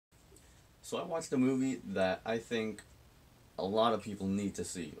So I watched a movie that I think a lot of people need to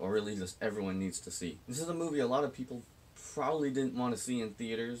see, or really just everyone needs to see. This is a movie a lot of people probably didn't want to see in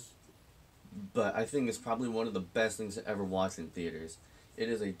theaters, but I think it's probably one of the best things to ever watch in theaters. It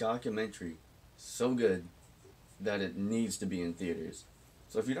is a documentary so good that it needs to be in theaters.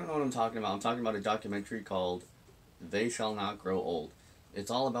 So if you don't know what I'm talking about a documentary called They Shall Not Grow Old. It's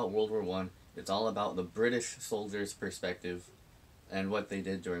all about World War One. It's all about the British soldiers' perspective and what they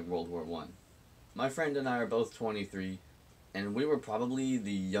did during World War One. My friend and I are both 23, and we were probably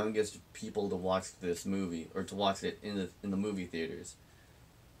the youngest people to watch this movie, or to watch it in the movie theaters.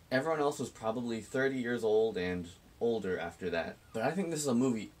 Everyone else was probably 30 years old and older after that. But I think this is a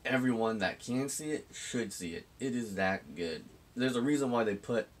movie everyone that can see it should see it. It is that good. There's a reason why they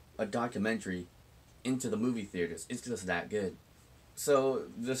put a documentary into the movie theaters. It's just that good. So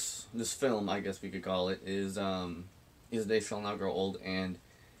this film, I guess we could call it, is They Shall Not Grow Old, and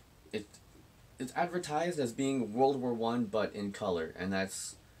it it's advertised as being World War One, but in color, and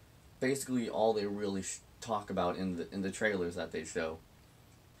that's basically all they really talk about in the trailers that they show.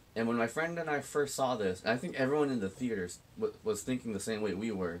 And when my friend and I first saw this, and I think everyone in the theaters was thinking the same way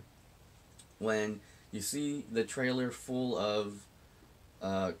we were. When you see the trailer full of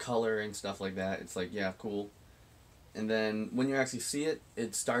color and stuff like that, it's like, yeah, cool. And then when you actually see it,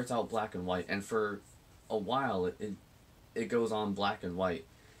 it starts out black and white, and for a while it goes on black and white.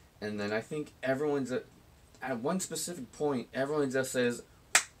 And then I think everyone's at one specific point, everyone just says,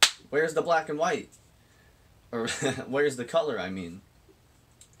 "Where's the black and white?" Or "Where's the color?" I mean.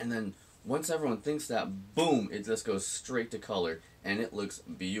 And then once everyone thinks that, boom, it just goes straight to color, and it looks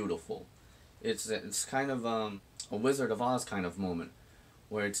beautiful. It's kind of a Wizard of Oz kind of moment,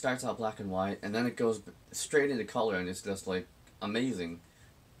 where it starts out black and white, and then it goes straight into color, and it's just like amazing.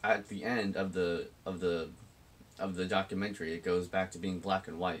 At the end of the documentary, it goes back to being black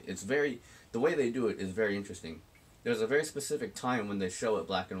and white. The way they do it is very interesting. There's a very specific time when they show it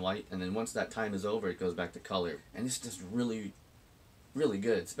black and white, and then once that time is over, it goes back to color, and it's just really, really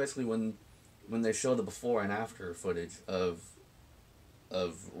good. Especially when they show the before and after footage of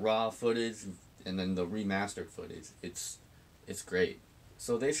raw footage, and then the remastered footage. It's great.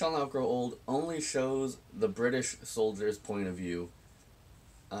 So They Shall Not Grow Old only shows the British soldiers' point of view.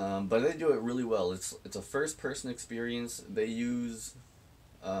 But they do it really well. It's a first person experience. They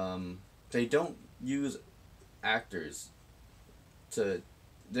don't use actors they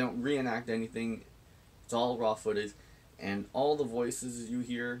don't reenact anything. It's all raw footage, and all the voices you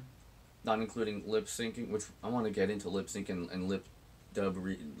hear, not including lip syncing, which I want to get into lip sync and lip dub.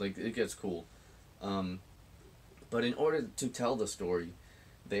 Like, it gets cool. But in order to tell the story,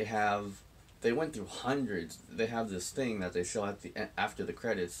 they went through hundreds. They have this thing that they show after the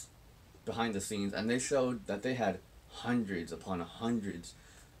credits, behind the scenes, and they showed that they had hundreds upon hundreds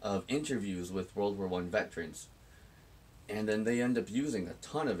of interviews with World War One veterans, and then they end up using a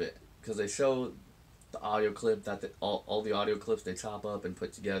ton of it because they show the audio clip all the audio clips they chop up and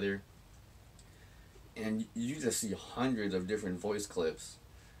put together, and you just see hundreds of different voice clips.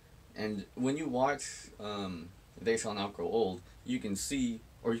 And when you watch They Shall Not Grow Old, you can see,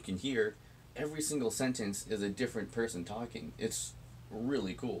 or you can hear, every single sentence is a different person talking. It's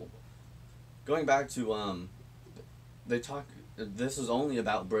really cool. Going back to this is only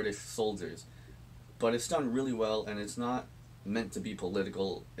about British soldiers, but it's done really well, and it's not meant to be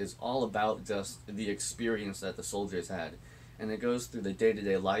political. It's all about just the experience that the soldiers had, and it goes through the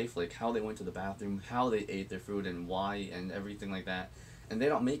day-to-day life, like how they went to the bathroom, how they ate their food, and why, and everything like that. And they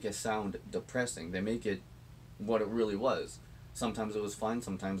don't make it sound depressing. They make it what it really was. Sometimes it was fun,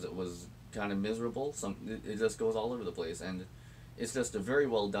 sometimes it was kind of miserable. It just goes all over the place, and it's just a very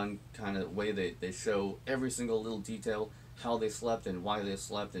well done kind of way they show every single little detail, how they slept and why they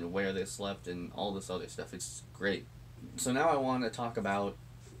slept and where they slept and all this other stuff. It's great. So now I want to talk about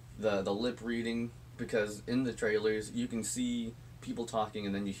the lip reading, because in the trailers you can see people talking,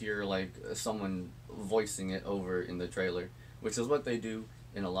 and then you hear like someone voicing it over in the trailer, which is what they do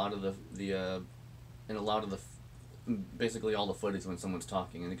in a lot of basically all the footage when someone's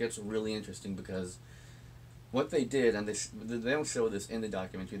talking. And it gets really interesting because what they did, and they don't show this in the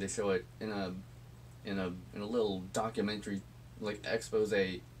documentary, they show it in a little documentary like expose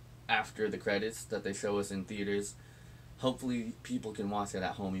after the credits that they show us in theaters. Hopefully people can watch it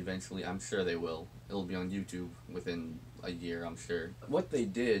at home eventually. I'm sure they will. It'll be on YouTube within a year, I'm sure. What they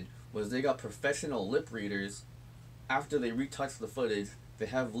did was they got professional lip readers. After they retouched the footage, they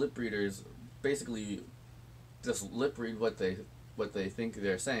have lip readers basically just lip read what they think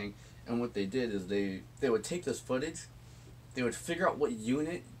they're saying. And what they did is they would take this footage, they would figure out what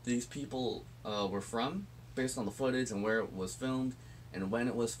unit these people were from based on the footage and where it was filmed and when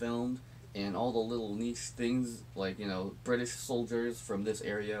it was filmed, and all the little niche things, like, you know, British soldiers from this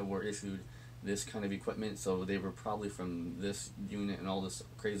area were issued this kind of equipment, so they were probably from this unit and all this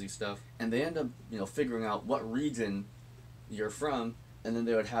crazy stuff. And they end up, you know, figuring out what region you're from, and then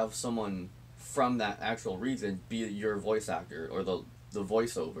they would have someone from that actual region be your voice actor or the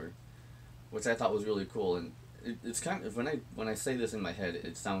voiceover, which I thought was really cool. And it's kind of, when I say this in my head,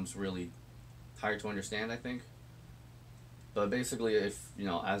 it sounds really hard to understand, I think. But basically, if, you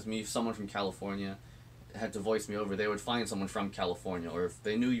know, as me, someone from California had to voice me over, they would find someone from California, or if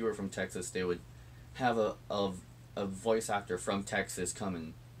they knew you were from Texas, they would have a voice actor from Texas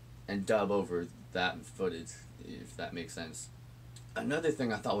come and dub over that footage, if that makes sense. Another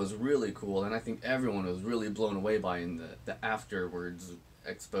thing I thought was really cool, and I think everyone was really blown away by in the afterwards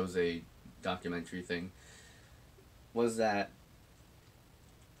expose documentary thing, was that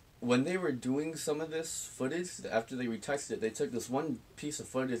when they were doing some of this footage, after they retouched it, they took this one piece of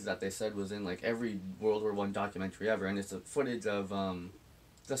footage that they said was in like every World War One documentary ever, and it's a footage of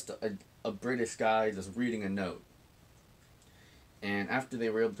just a British guy just reading a note. And after they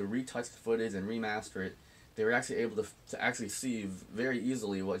were able to retouch the footage and remaster it, they were actually able to actually see very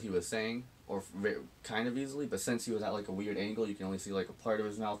easily what he was saying, or very, kind of easily, but since he was at like a weird angle, you can only see like a part of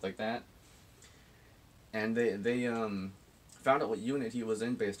his mouth like that. And they found out what unit he was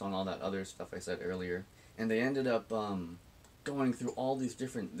in based on all that other stuff I said earlier, and they ended up going through all these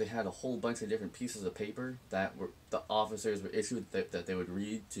different. They had a whole bunch of different pieces of paper that were the officers were issued that they would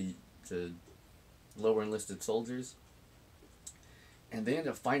read to lower enlisted soldiers, and they ended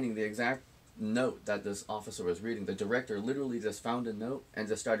up finding the exact note that this officer was reading. The director literally just found a note and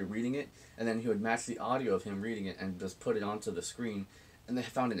just started reading it, and then he would match the audio of him reading it and just put it onto the screen, and they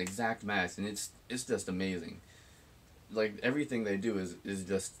found an exact match, and it's just amazing. Like, everything they do is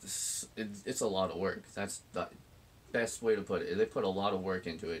just it's a lot of work. That's the best way to put it. They put a lot of work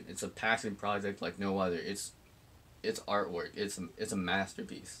into it. It's a passion project like no other. It's artwork. It's a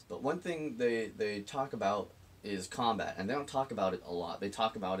masterpiece. But one thing they talk about is combat, and they don't talk about it a lot. They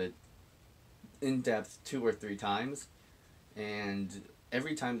talk about it in depth 2 or 3 times, and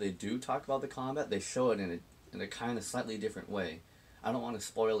every time they do talk about the combat, they show it in a kind of slightly different way. I don't want to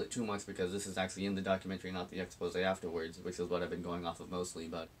spoil it too much because this is actually in the documentary, not the expose afterwards, which is what I've been going off of mostly.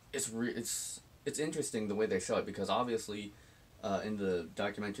 But it's interesting the way they show it, because obviously, in the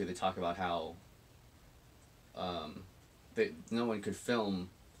documentary they talk about how no one could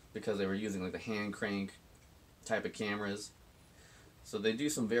film because they were using like the hand crank type of cameras. So they do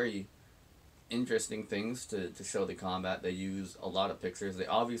some very interesting things to show the combat. They use a lot of pictures. They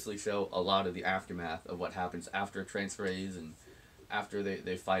obviously show a lot of the aftermath of what happens after trench raids and after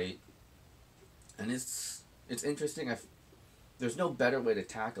they fight. And it's interesting. There's no better way to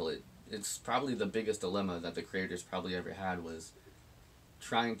tackle it. It's probably the biggest dilemma that the creators probably ever had, was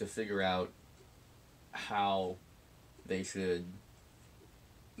trying to figure out how they should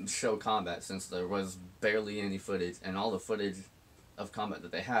show combat, since there was barely any footage, and all the footage of combat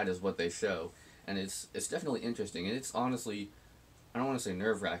that they had is what they show. And it's definitely interesting, and it's honestly, I don't want to say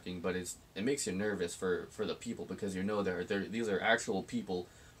nerve-wracking, but it makes you nervous for the people, because you know these are actual people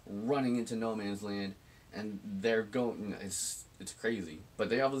running into no man's land, and they're going, it's crazy. But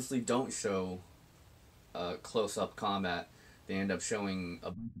they obviously don't show close-up combat. They end up showing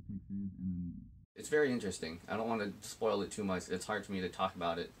a bunch of pictures, and it's very interesting. I don't want to spoil it too much. It's hard for me to talk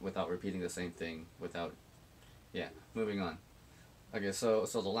about it without repeating the same thing, yeah, moving on. Okay, so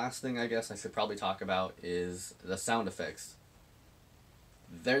the last thing I guess I should probably talk about is the sound effects.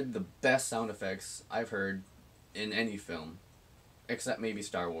 They're the best sound effects I've heard in any film, except maybe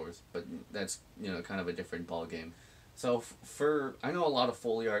Star Wars, but that's, kind of a different ball game. So I know a lot of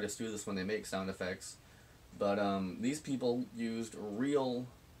Foley artists do this when they make sound effects, but these people used real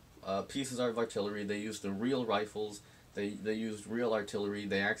pieces of artillery. They used the real rifles. They used real artillery.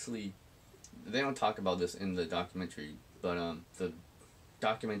 They don't talk about this in the documentary, but the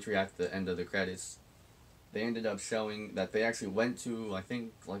documentary at the end of the credits, they ended up showing that they actually went to, I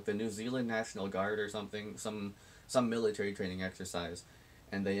think, like the New Zealand National Guard or something, some military training exercise,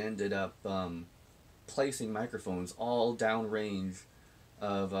 and they ended up placing microphones all downrange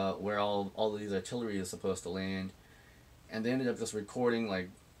of where all these artillery is supposed to land, and they ended up just recording like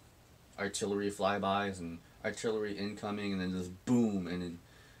artillery flybys and artillery incoming, and then just boom, and then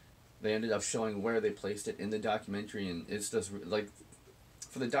they ended up showing where they placed it in the documentary. And it's just like,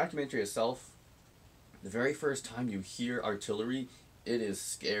 for the documentary itself, the very first time you hear artillery, it is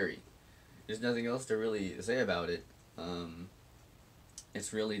scary. There's nothing else to really say about it.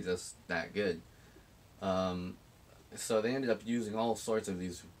 It's really just that good. So they ended up using all sorts of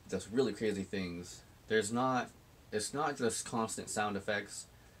these just really crazy things. It's not just constant sound effects.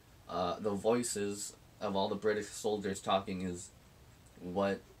 the voices of all the British soldiers talking is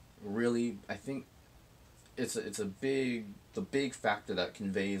what really, I think, it's a big, the big factor that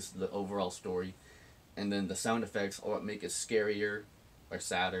conveys the overall story, and then the sound effects or what make it scarier or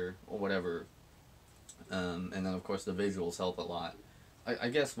sadder or whatever. And then of course the visuals help a lot. I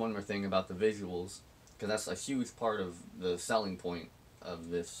guess one more thing about the visuals, because that's a huge part of the selling point of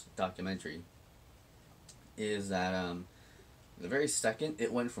this documentary, is that the very second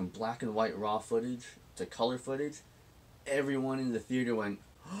it went from black and white raw footage to color footage, everyone in the theater went,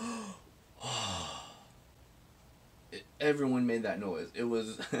 everyone made that noise. It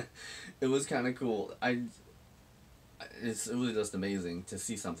was, it was kind of cool. It was just amazing to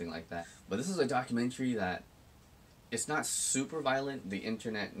see something like that. But this is a documentary that, it's not super violent. The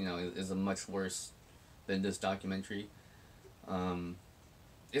internet, is a much worse than this documentary.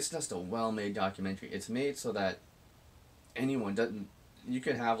 It's just a well-made documentary. It's made so that anyone doesn't. You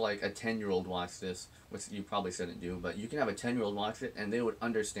could have like a 10-year-old watch this, which you probably shouldn't do, but you can have a 10-year-old watch it and they would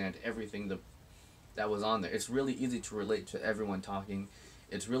understand everything that was on there. It's really easy to relate to everyone talking.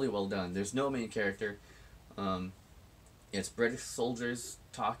 It's really well done. There's no main character. It's British soldiers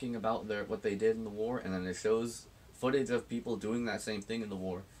talking about what they did in the war, and then it shows footage of people doing that same thing in the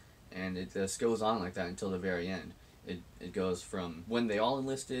war, and it just goes on like that until the very end. It goes from when they all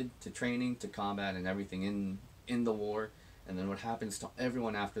enlisted to training to combat and everything in the war, and then what happens to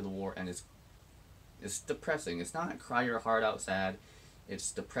everyone after the war, and it's depressing. It's not cry your heart out sad.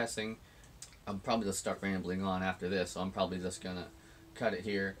 It's depressing. I'm probably just start rambling on after this, so I'm probably just gonna cut it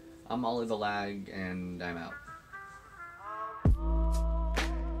here. I'm Ollie the Lag, and I'm out.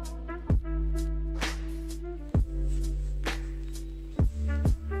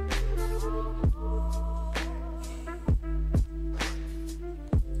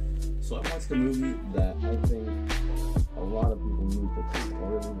 So I watched a movie that I think a lot of people need to see,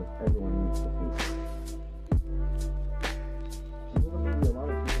 or at least everyone needs to see.